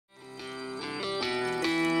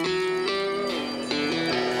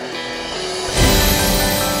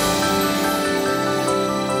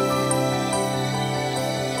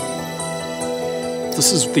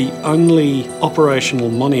This is the only operational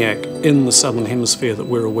MONIAC in the Southern Hemisphere that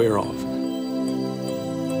we're aware of.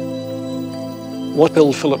 What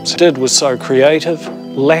Bill Phillips did was so creative,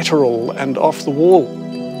 lateral and off the wall.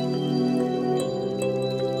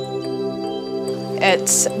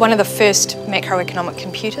 It's one of the first macroeconomic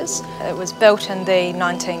computers. It was built in the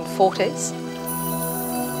 1940s.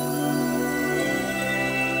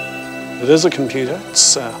 It is a computer,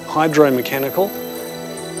 it's hydromechanical.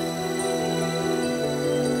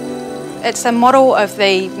 It's a model of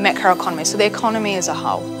the macroeconomy, so the economy as a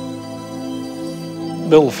whole.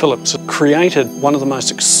 Bill Phillips created one of the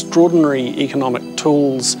most extraordinary economic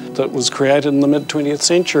tools that was created in the mid-20th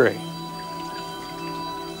century.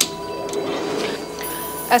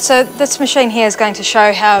 So this machine here is going to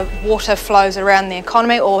show how water flows around the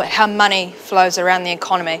economy, or how money flows around the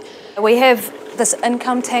economy. We have this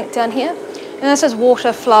income tank down here, and this is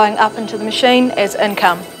water flowing up into the machine as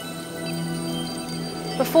income.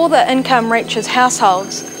 Before the income reaches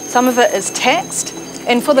households, some of it is taxed,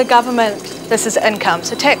 and for the government, this is income.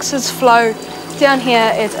 So taxes flow down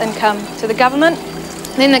here as income to the government,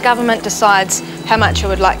 then the government decides how much it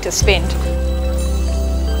would like to spend.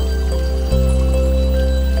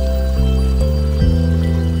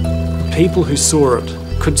 People who saw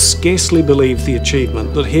it could scarcely believe the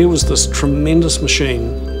achievement that here was this tremendous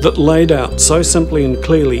machine that laid out so simply and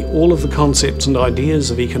clearly all of the concepts and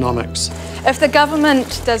ideas of economics. If the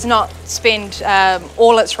government does not spend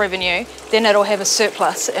all its revenue, then it'll have a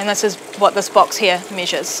surplus, and this is what this box here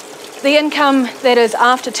measures. The income that is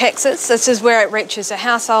after taxes, this is where it reaches the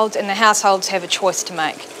households, and the households have a choice to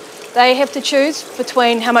make. They have to choose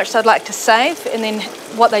between how much they'd like to save, and then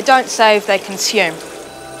what they don't save, they consume.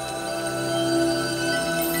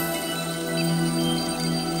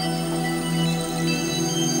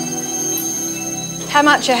 How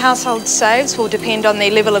much a household saves will depend on the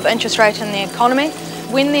level of interest rate in the economy.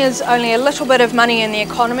 When there's only a little bit of money in the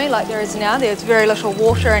economy, like there is now, there's very little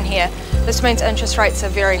water in here. This means interest rates are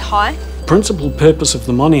very high. The principal purpose of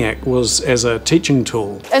the MONIAC was as a teaching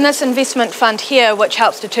tool. In this investment fund here, which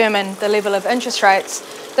helps determine the level of interest rates,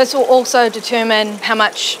 this will also determine how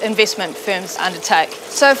much investment firms undertake.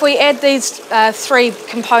 So if we add these three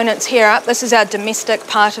components here up, this is our domestic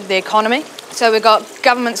part of the economy. So we've got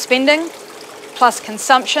government spending, plus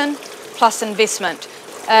consumption, plus investment.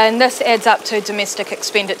 And this adds up to domestic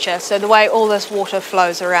expenditure, so the way all this water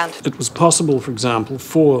flows around. It was possible, for example,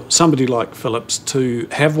 for somebody like Phillips to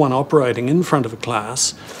have one operating in front of a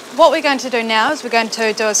class. What we're going to do now is we're going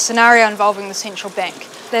to do a scenario involving the central bank.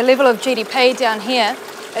 The level of GDP down here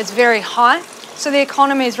is very high, so the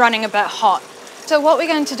economy is running a bit hot. So what we're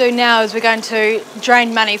going to do now is we're going to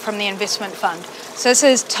drain money from the investment fund. So this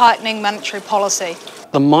is tightening monetary policy.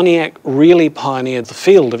 The MONIAC really pioneered the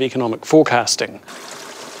field of economic forecasting.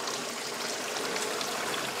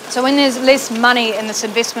 So when there's less money in this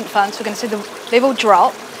investment fund, so we're going to see the level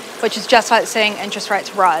drop, which is just like seeing interest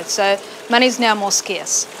rates rise. So money's now more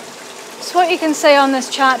scarce. So what you can see on this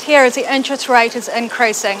chart here is the interest rate is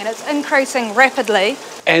increasing, and it's increasing rapidly.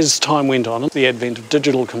 As time went on, the advent of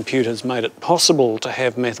digital computers made it possible to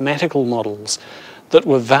have mathematical models that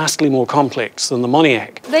were vastly more complex than the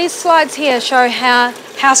MONIAC. These slides here show how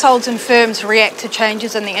households and firms react to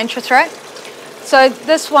changes in the interest rate. So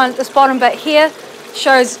this bottom bit here,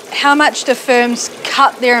 shows how much do firms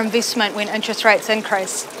cut their investment when interest rates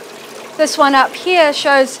increase. This one up here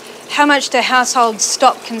shows how much do households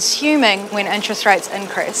stop consuming when interest rates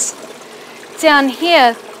increase. Down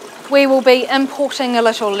here, we will be importing a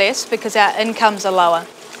little less because our incomes are lower.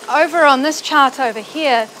 Over on this chart over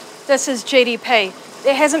here, this is GDP.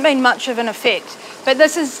 There hasn't been much of an effect, but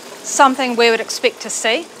this is something we would expect to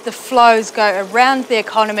see. The flows go around the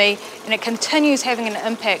economy and it continues having an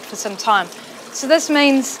impact for some time. So this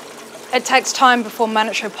means it takes time before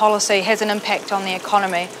monetary policy has an impact on the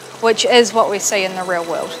economy, which is what we see in the real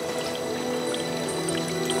world.